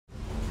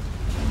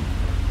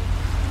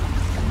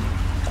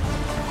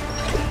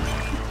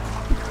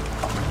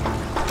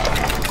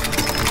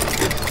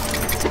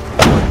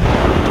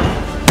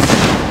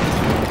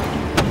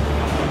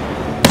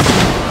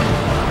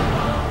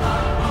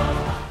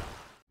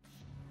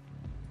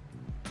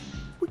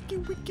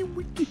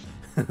wiki.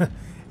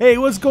 Hey,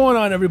 what's going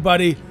on,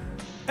 everybody?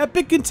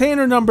 Epic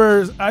container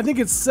numbers, I think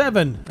it's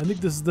 7. I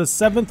think this is the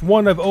 7th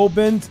one I've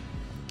opened,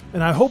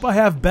 and I hope I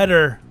have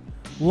better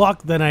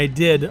luck than I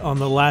did on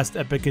the last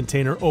epic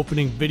container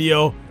opening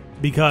video,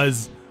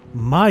 because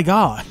my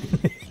god,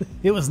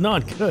 it was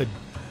not good.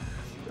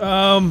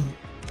 I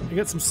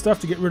got some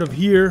stuff to get rid of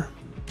here,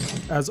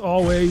 as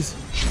always.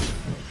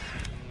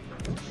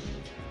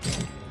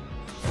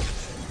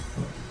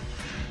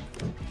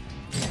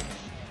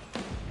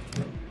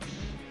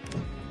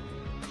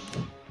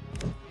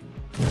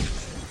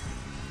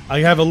 I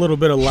have a little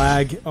bit of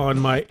lag on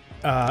my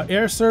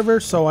air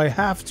server, so I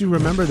have to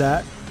remember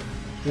that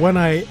when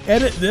I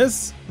edit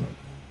this,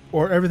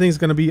 or everything's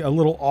going to be a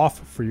little off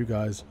for you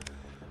guys.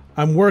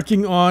 Right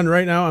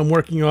now I'm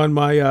working on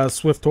my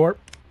SwiftTorp,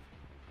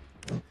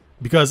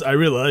 because I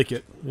really like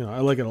it. You know,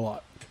 I like it a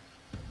lot.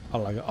 I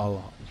like it a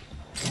lot.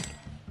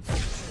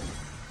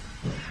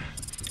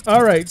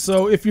 Alright,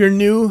 so if you're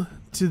new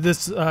to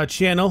this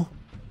channel,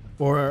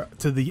 or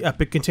to the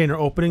epic container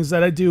openings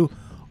that I do,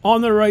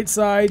 on the right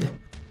side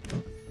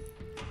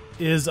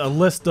is a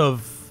list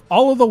of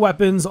all of the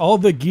weapons, all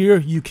of the gear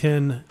you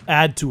can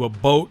add to a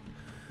boat.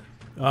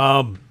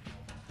 The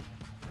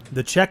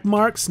check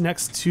marks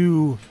next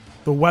to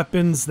the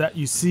weapons that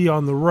you see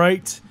on the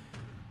right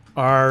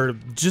are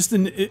just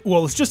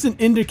it's just an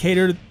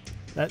indicator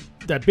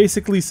that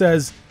basically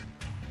says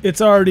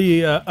it's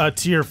already a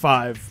tier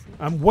 5.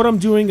 What I'm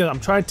doing is I'm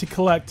trying to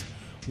collect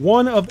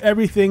one of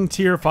everything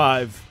tier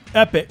 5,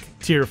 epic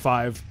tier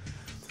 5.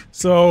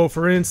 So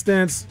for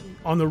instance,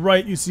 on the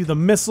right you see the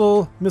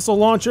missile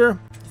launcher.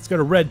 It's got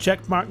a red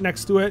check mark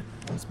next to it.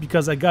 It's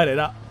because I got it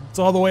up. It's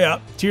all the way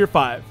up, tier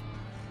 5.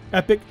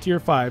 Epic tier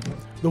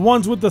 5. The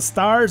ones with the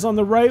stars on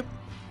the right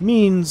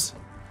means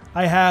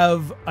I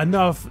have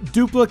enough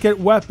duplicate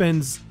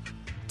weapons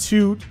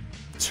to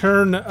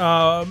turn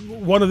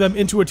one of them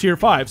into a tier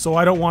 5, so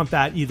I don't want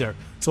that either.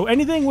 So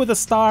anything with a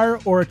star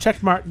or a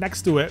check mark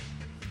next to it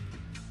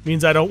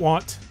means I don't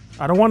want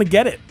to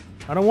get it.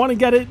 I don't want to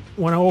get it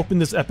when I open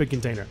this epic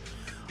container.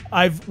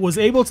 I was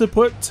able to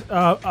put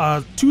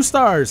 2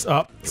 stars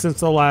up since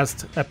the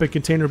last epic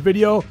container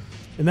video,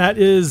 and that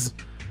is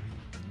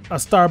a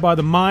star by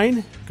the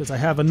mine, because I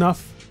have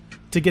enough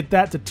to get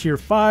that to tier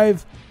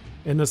 5,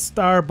 and a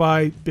star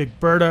by Big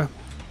Berta.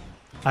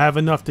 I have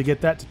enough to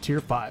get that to tier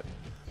 5.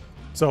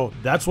 So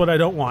that's what I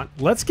don't want.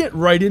 Let's get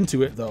right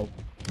into it though.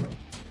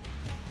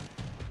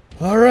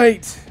 All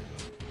right.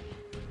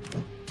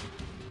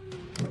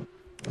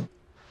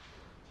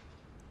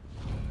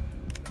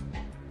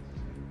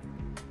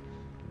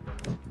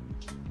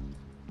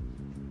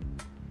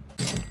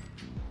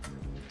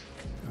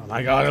 Oh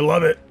my god, I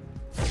love it.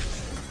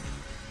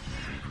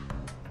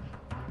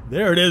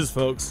 There it is,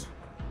 folks.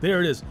 There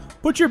it is.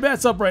 Put your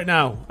bets up right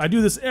now. I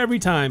do this every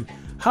time.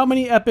 How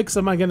many epics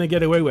am I going to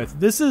get away with?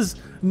 This is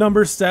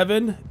number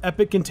 7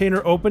 epic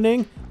container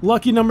opening.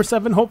 Lucky number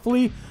 7,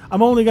 hopefully.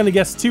 I'm only going to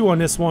guess 2 on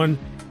this one,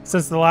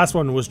 since the last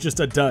one was just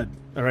a dud.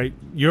 All right,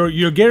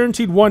 you're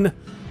guaranteed 1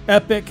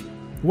 epic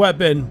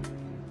weapon,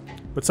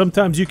 but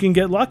sometimes you can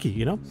get lucky,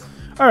 you know.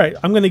 All right,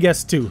 I'm going to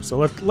guess 2. So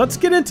let's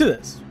get into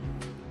this.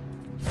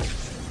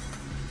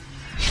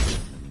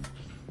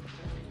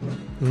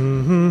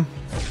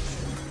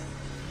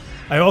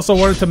 I also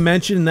wanted to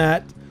mention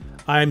that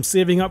I'm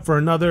saving up for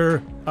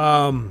another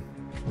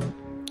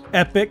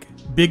epic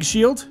big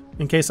shield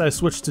in case I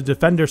switch to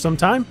defender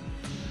sometime.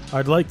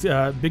 I'd like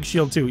big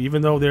shield too,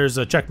 even though there's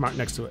a check mark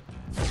next to it.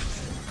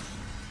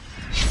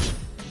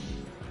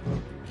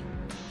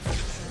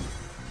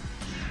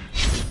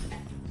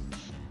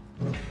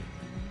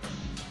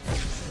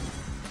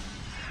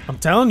 I'm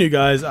telling you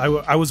guys,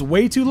 I was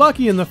way too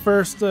lucky in the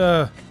first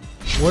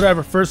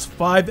first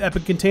 5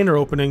 epic container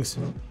openings.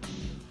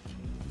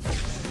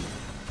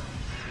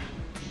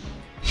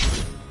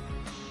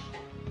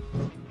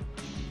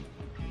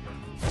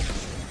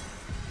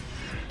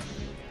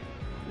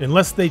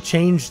 Unless they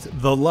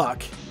changed the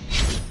luck.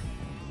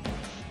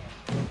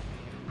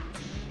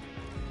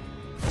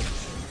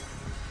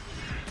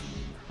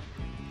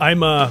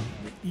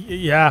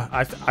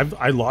 Yeah,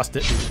 I lost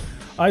it.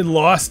 I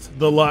lost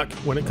the luck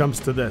when it comes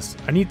to this.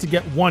 I need to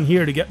get 1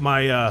 here to get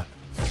my,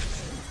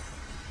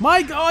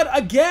 My god,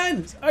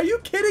 again! Are you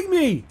kidding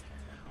me?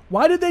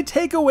 Why did they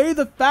take away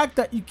the fact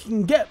that you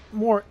can get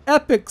more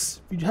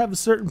epics if you have a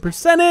certain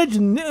percentage?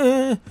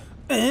 And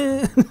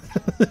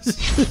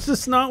it's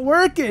just not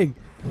working.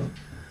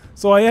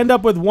 So I end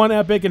up with 1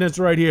 epic, and it's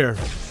right here.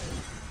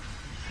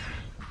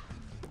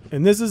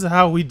 And this is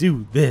how we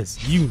do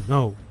this, you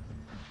know.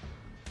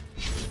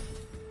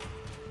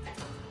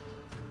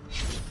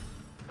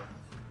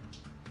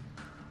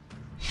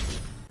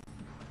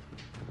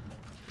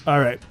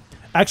 All right.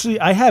 Actually,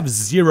 I have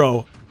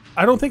 0.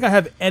 I don't think I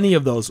have any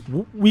of those.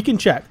 We can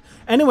check.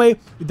 Anyway,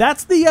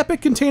 that's the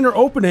epic container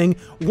opening.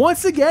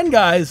 Once again,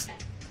 guys,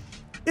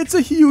 it's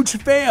a huge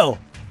fail.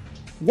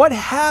 What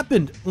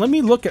happened? Let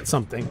me look at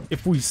something,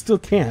 if we still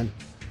can.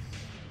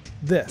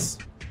 This.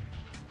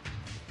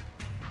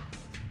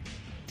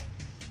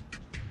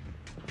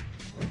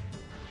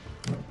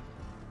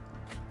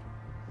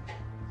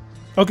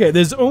 Okay,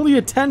 there's only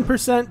a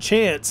 10%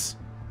 chance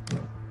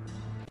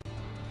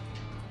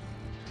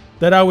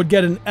that I would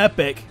get an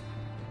epic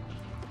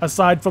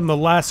aside from the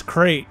last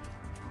crate.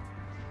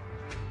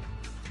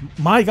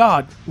 My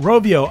god,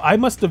 Rovio, I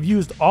must have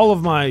used all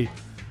of my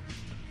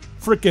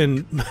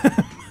freaking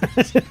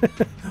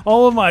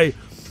all of my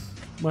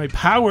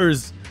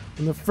powers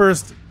in the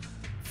first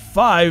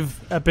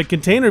 5 epic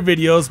container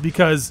videos,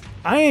 because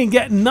I ain't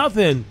getting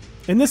nothing.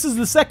 And this is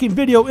the second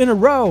video in a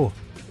row.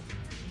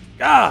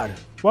 God.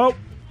 Well,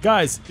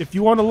 guys, if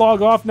you want to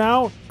log off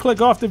now,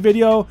 click off the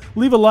video.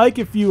 Leave a like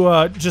if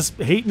you just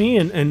hate me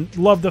and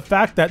love the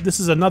fact that this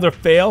is another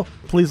fail.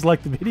 Please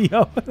like the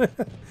video.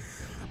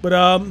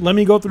 But let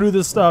me go through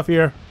this stuff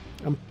here.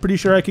 I'm pretty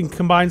sure I can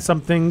combine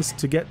some things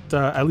to get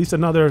at least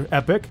another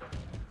epic.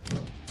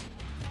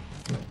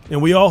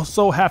 And we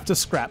also have to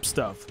scrap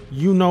stuff.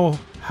 You know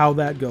how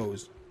that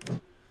goes.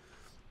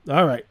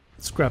 All right,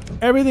 scrap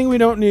everything we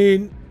don't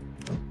need.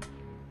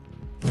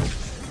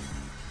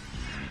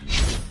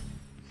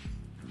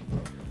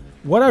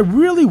 What I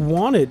really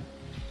wanted,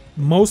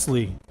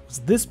 mostly, was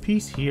this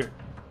piece here.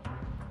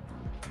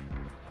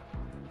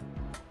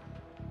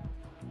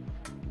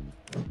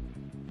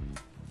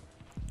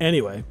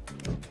 Anyway.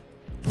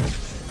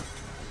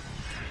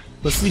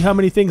 Let's see how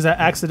many things I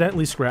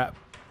accidentally scrap.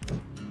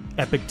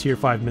 Epic tier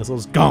 5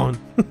 missiles, gone.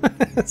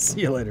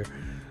 See you later.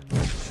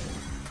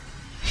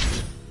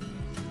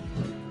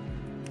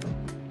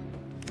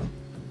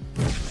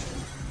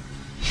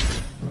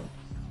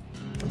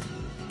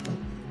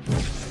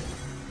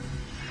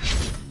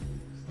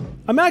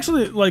 I'm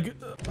actually, like,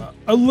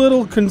 a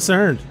little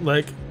concerned.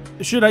 Like,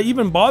 should I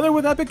even bother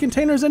with epic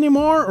containers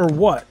anymore, or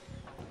what?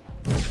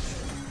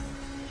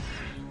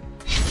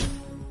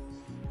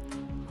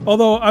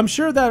 Although, I'm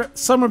sure that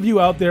some of you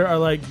out there are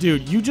like,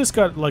 dude, you just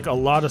got, like, a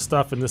lot of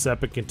stuff in this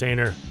epic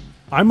container.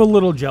 I'm a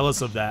little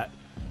jealous of that.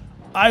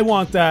 I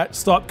want that.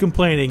 Stop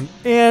complaining.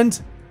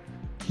 And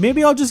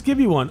maybe I'll just give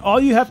you one. All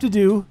you have to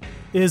do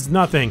is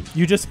nothing.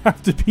 You just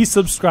have to be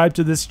subscribed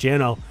to this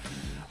channel.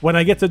 When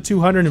I get to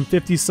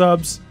 250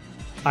 subs,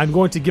 I'm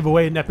going to give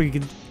away an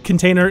epic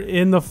container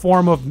in the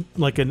form of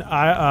like an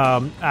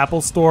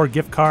Apple Store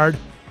gift card,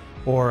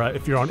 or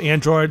if you're on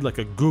Android, like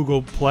a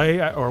Google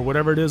Play or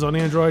whatever it is on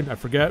Android, I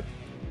forget.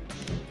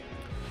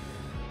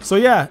 So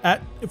yeah,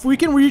 if we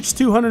can reach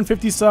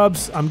 250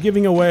 subs, I'm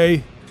giving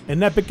away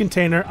an epic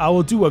container. I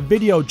will do a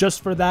video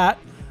just for that.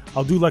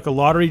 I'll do like a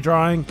lottery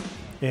drawing,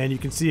 and you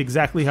can see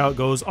exactly how it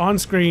goes on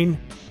screen.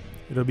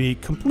 It'll be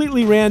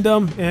completely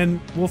random,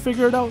 and we'll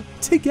figure it out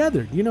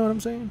together. You know what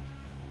I'm saying?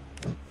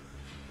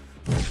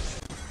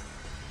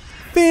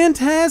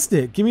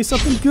 Fantastic! Give me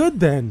something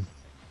good then.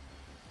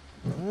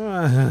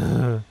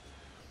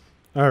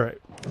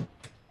 Alright.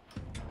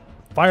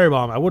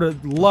 Firebomb. I would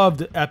have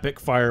loved epic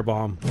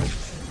firebomb.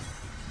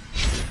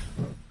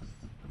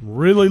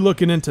 Really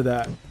looking into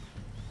that.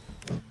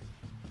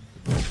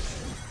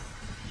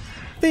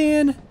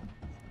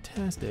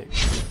 Fantastic.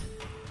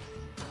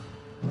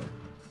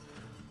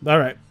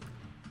 Alright.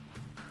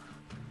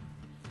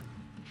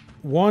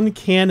 One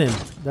cannon.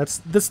 That's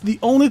the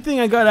only thing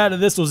I got out of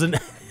this was an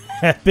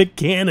epic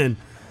cannon.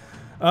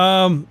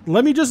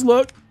 Let me just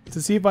look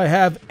to see if I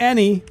have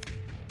any.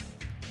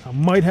 I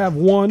might have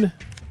one.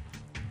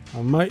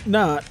 I might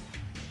not.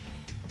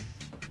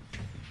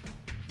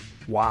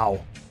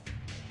 Wow.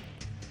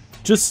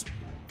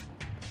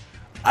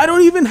 I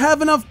don't even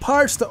have enough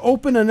parts to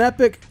open an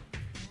epic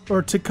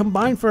or to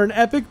combine for an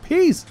epic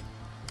piece.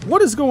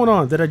 What is going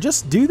on? Did I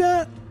just do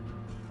that?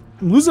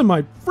 I'm losing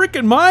my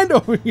freaking mind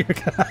over here,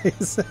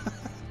 guys.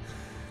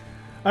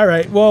 All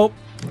right, well,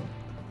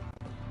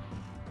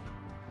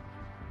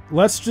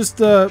 let's just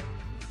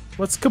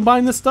let's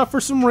combine this stuff for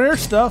some rare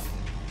stuff.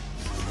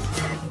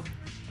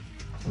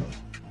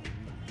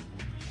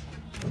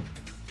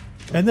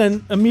 And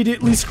then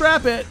immediately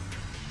scrap it.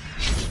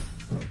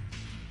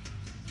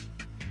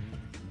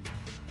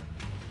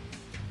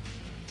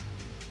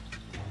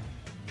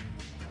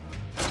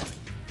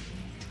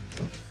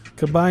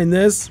 Combine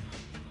this.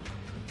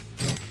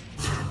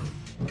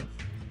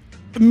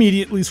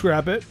 Immediately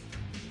scrap it.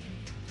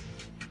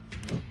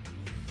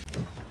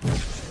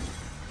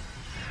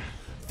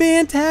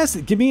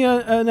 Fantastic. Give me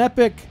an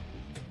epic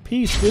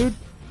piece, dude.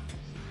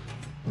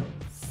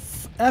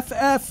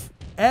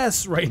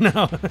 FFS right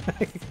now.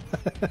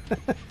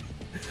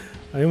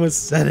 I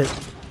almost said it.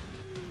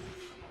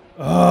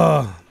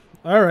 Oh,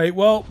 all right.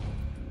 Well,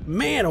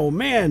 man, oh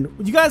man.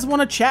 You guys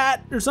want to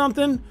chat or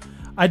something?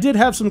 I did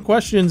have some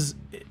questions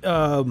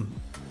that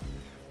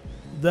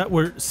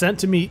were sent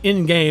to me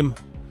in game.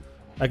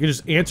 I could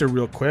just answer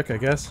real quick, I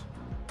guess.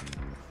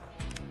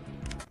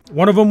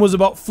 One of them was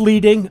about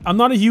fleeting. I'm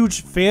not a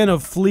huge fan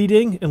of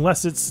fleeting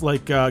unless it's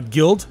like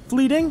guild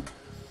fleeting.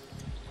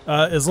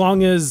 As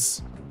long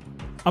as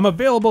I'm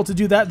available to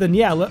do that, then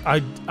yeah,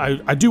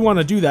 I do want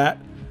to do that.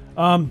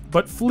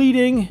 But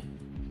fleeting,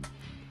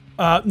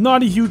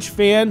 not a huge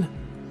fan.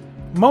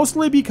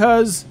 Mostly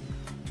because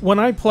when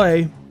I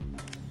play,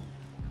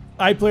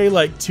 I play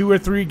like 2 or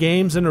 3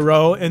 games in a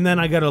row, and then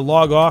I gotta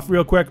log off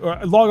real quick, or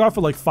log off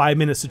for like 5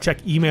 minutes to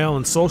check email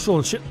and social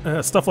and shit,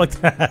 stuff like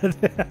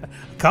that.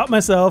 Caught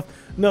myself.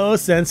 No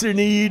sensor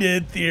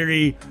needed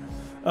theory.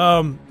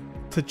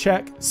 To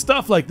check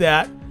stuff like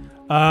that.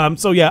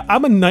 So yeah,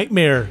 I'm a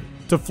nightmare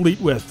to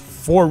fleet with,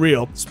 for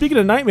real. Speaking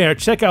of nightmare,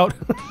 check out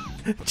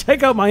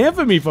check out my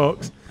infamy,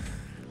 folks.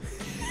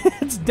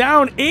 It's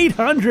down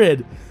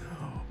 800.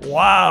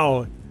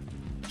 Wow.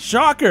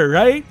 Shocker,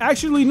 right?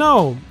 Actually,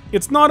 no.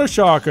 It's not a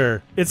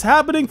shocker. It's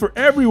happening for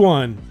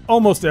everyone.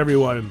 Almost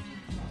everyone.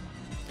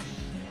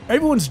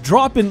 Everyone's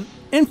dropping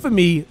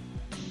infamy.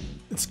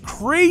 It's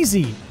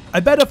crazy. I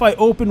bet if I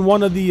open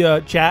one of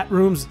the chat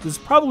rooms, there's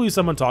probably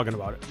someone talking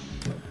about it.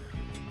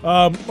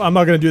 I'm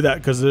not going to do that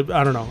because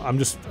I don't know. I'm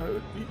just,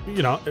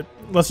 you know,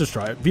 let's just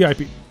try it.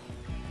 VIP.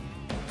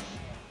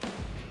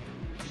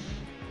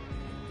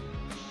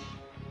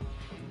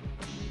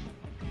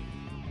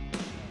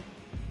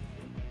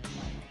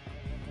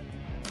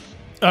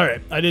 All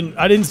right, I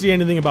didn't see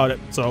anything about it,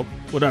 so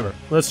whatever.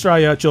 Let's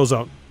try Chill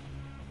Zone.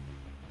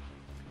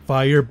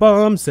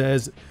 Firebomb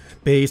says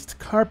based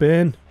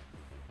carbon.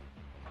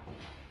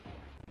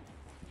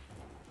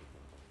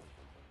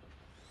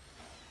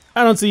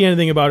 I don't see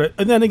anything about it.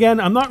 And then again,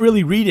 I'm not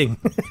really reading.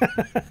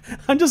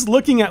 I'm just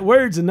looking at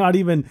words and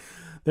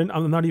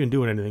I'm not even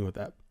doing anything with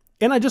that.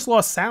 And I just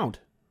lost sound.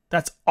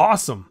 That's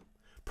awesome.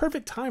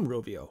 Perfect time,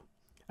 Rovio.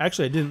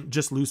 Actually, I didn't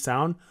just lose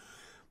sound.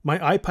 My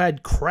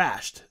iPad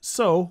crashed,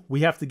 so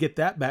we have to get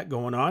that back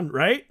going on,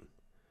 right?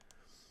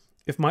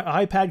 If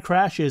my iPad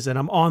crashes and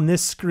I'm on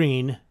this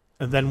screen,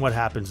 then what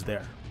happens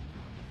there?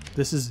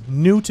 This is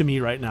new to me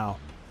right now.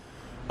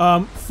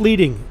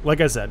 Fleeting, like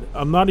I said,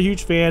 I'm not a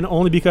huge fan,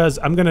 only because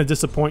I'm going to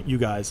disappoint you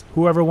guys.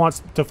 Whoever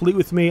wants to fleet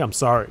with me, I'm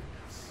sorry.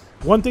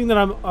 One thing that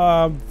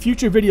I'm,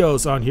 future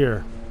videos on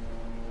here.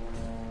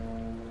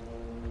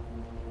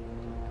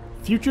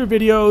 Future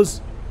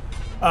videos,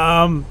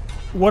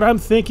 what I'm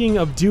thinking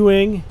of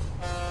doing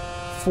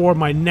for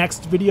my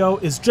next video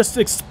is just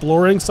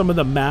exploring some of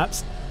the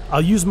maps.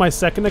 I'll use my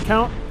second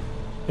account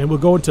and we'll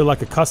go into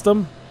like a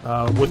custom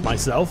with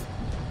myself,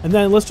 and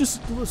then let's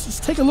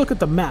just take a look at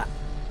the map.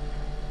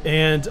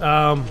 And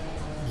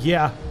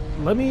yeah,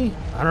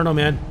 I don't know,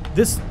 man,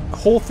 this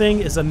whole thing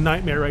is a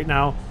nightmare right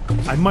now.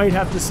 I might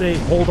have to say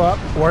hold up,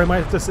 or I might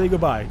have to say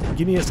goodbye.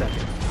 Give me a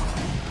second.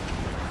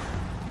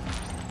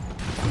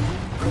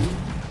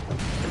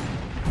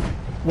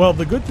 Well,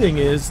 the good thing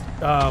is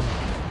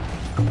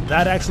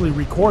that actually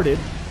recorded,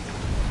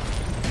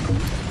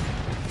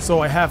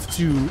 so I have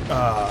to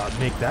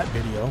make that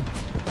video.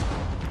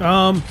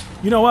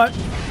 You know what?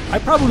 I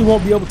probably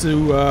won't be able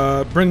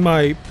to bring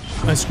my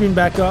screen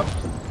back up.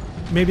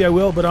 Maybe I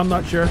will, but I'm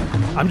not sure.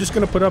 I'm just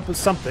gonna put up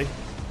something,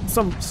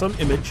 some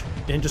image,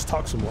 and just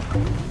talk some more.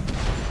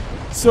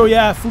 So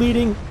yeah,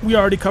 fleeting, we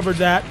already covered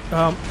that.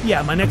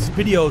 Yeah, my next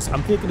videos,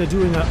 I'm thinking of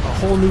doing a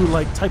whole new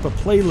like type of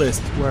playlist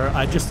where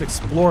I just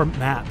explore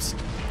maps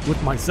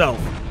with myself.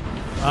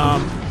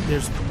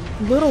 There's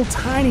little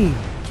tiny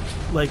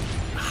like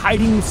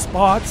hiding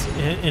spots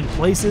and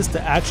places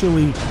to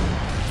actually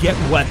get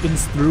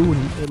weapons through,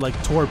 and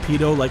like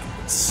torpedo, like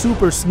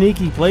super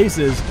sneaky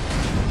places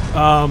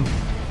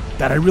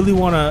that I really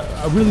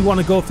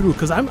wanna go through,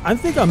 because I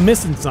think I'm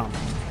missing some.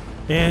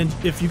 And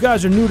if you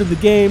guys are new to the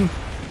game,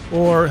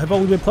 or have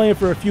only been playing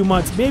for a few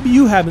months, maybe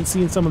you haven't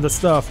seen some of the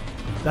stuff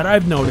that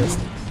I've noticed.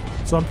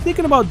 So I'm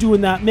thinking about doing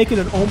that, making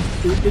its own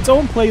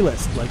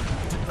playlist. Like,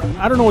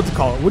 I don't know what to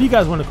call it. What do you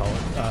guys want to call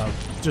it?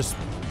 Just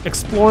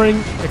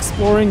exploring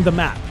the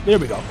map. There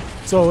we go.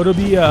 So it'll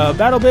be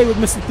Battle Bay with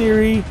Mr.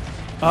 Theory,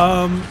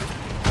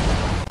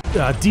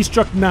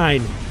 Destruct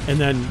 9, and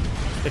then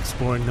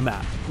exploring the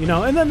map. You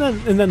know, and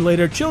then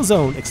later Chill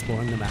Zone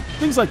exploring the map.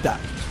 Things like that.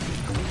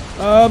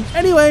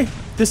 Anyway.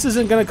 This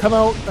isn't going to come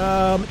out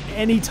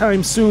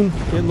anytime soon,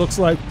 it looks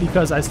like,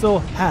 because I still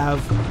have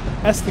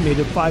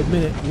estimated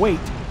 5-minute wait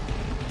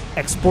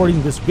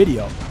exporting this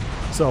video.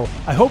 So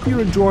I hope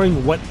you're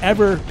enjoying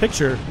whatever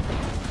picture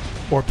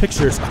or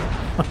pictures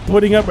I'm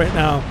putting up right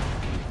now.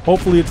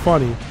 Hopefully it's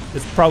funny.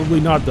 It's probably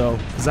not, though,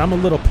 because I'm a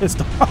little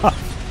pissed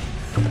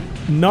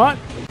off. Not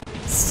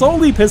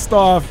solely pissed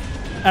off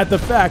at the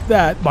fact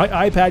that my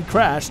iPad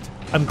crashed.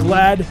 I'm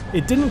glad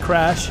it didn't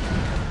crash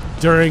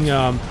during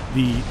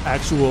the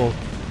actual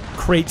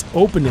crate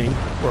opening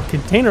or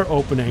container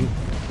opening.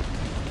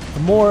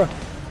 I'm more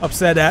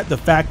upset at the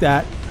fact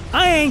that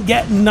I ain't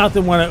getting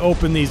nothing when I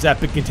open these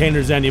epic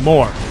containers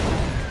anymore.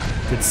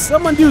 Did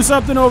someone do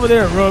something over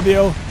there at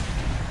Rovio?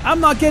 I'm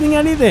not getting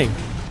anything.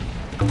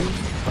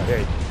 But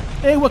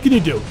hey, what can you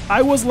do?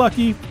 I was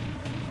lucky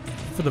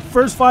for the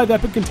first 5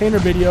 epic container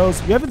videos.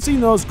 If you haven't seen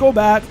those, go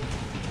back.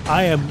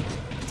 I'm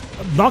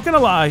not gonna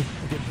lie,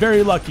 I get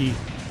very lucky.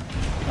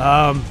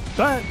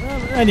 But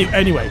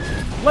anyway,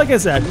 like I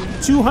said,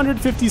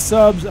 250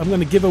 subs I'm going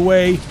to give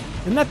away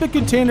an epic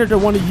container to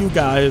one of you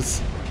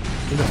guys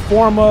in the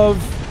form of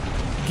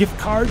gift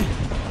card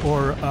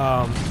or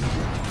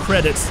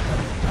credits,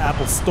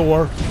 Apple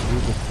Store,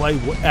 Google Play,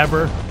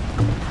 whatever,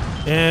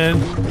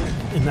 and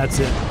that's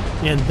it.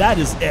 And that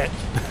is it.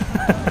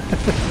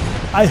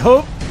 I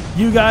hope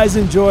you guys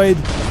enjoyed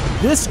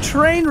this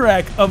train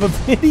wreck of a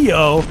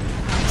video.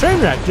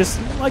 Train wreck, just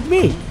like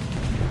me.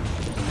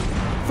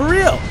 For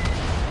real.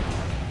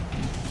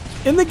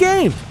 In the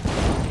game.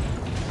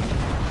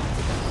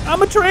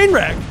 I'm a train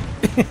wreck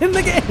in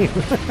the game.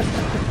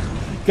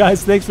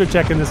 Guys, thanks for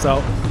checking this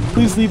out.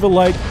 Please leave a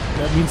like.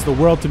 That means the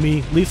world to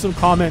me. Leave some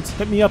comments.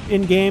 Hit me up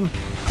in game.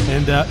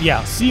 And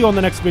yeah, see you on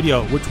the next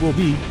video, which will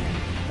be,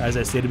 as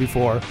I stated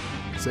before,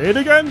 say it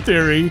again,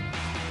 Theory.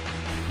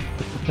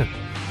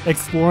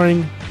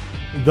 Exploring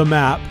the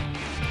map.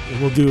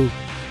 And we'll do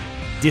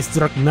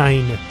District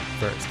 9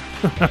 first.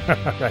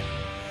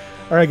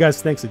 All right,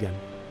 guys, thanks again.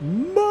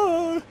 Bye.